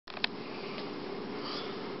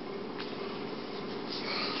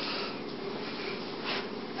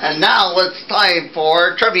And now it's time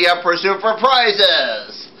for Trivia Pursuit for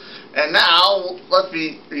Prizes. And now, let's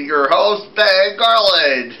be your host, Ben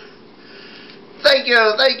Garland. Thank you.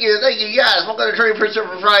 Yes, welcome to Trivia Pursuit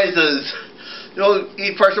for Prizes.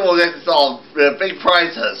 Each person will get some big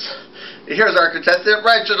prizes. Here's our contestant,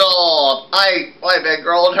 Reginald. Hi, Ben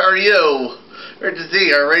Garland, how are you? Great to see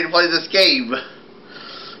you. Are you ready to play this game?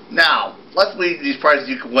 Now, let's lead these prizes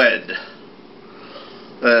you can win.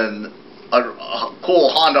 And a cool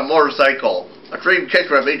Honda motorcycle, a dream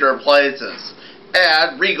kitchen with major appliances,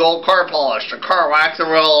 and Regal car polish, a car wax and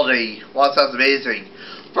reality. Wow, that sounds amazing.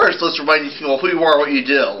 First, let's remind you who you are, what you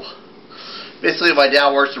do. Basically, my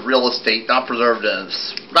dad works in real estate, not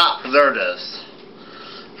preservatives. Not preservatives.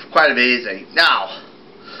 Quite amazing. Now,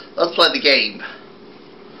 let's play the game.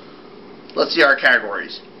 Let's see our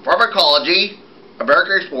categories. Pharmacology,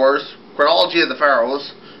 American explorers, chronology of the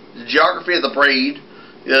pharaohs, the geography of the brain,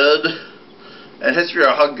 and history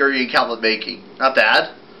of Hungarian cabinet making. Not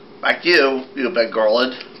bad. Back to you, Ben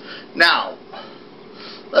Garland. Now,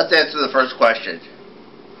 let's answer the first question.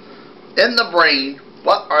 In the brain,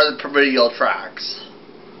 what are the pyramidal tracts?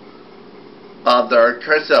 There are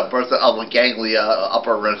traces of the ganglia,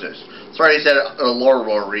 upper regions. Sorry, I said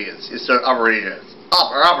lower regions. You said upper regions.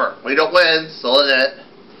 Upper. We don't win, so that's it.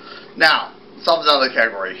 Now, solve another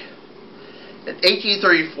category. In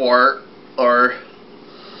 1834, or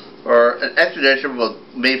an expedition was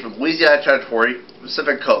made from Louisiana Territory,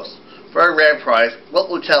 Pacific Coast. For a grand prize,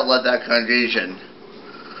 what lieutenant led that contingent?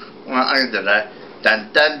 Well, I can do that.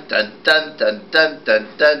 Dun dun dun dun dun dun dun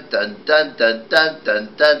dun dun dun dun dun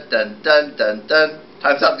dun dun dun dun dun.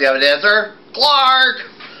 Time's up. Do you have an answer? Clark!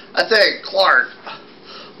 That's it, Clark.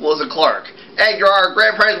 Wilson Clark. And you're our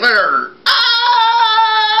grand prize winner.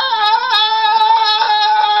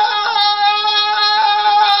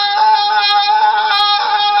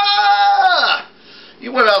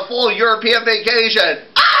 You went on a full European vacation.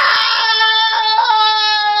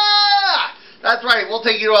 That's right, we'll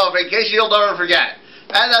take you on a vacation you'll never forget.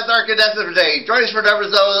 And that's our contestant for today. Join us for an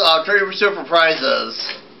episode of Trivia Pursuit for Prizes.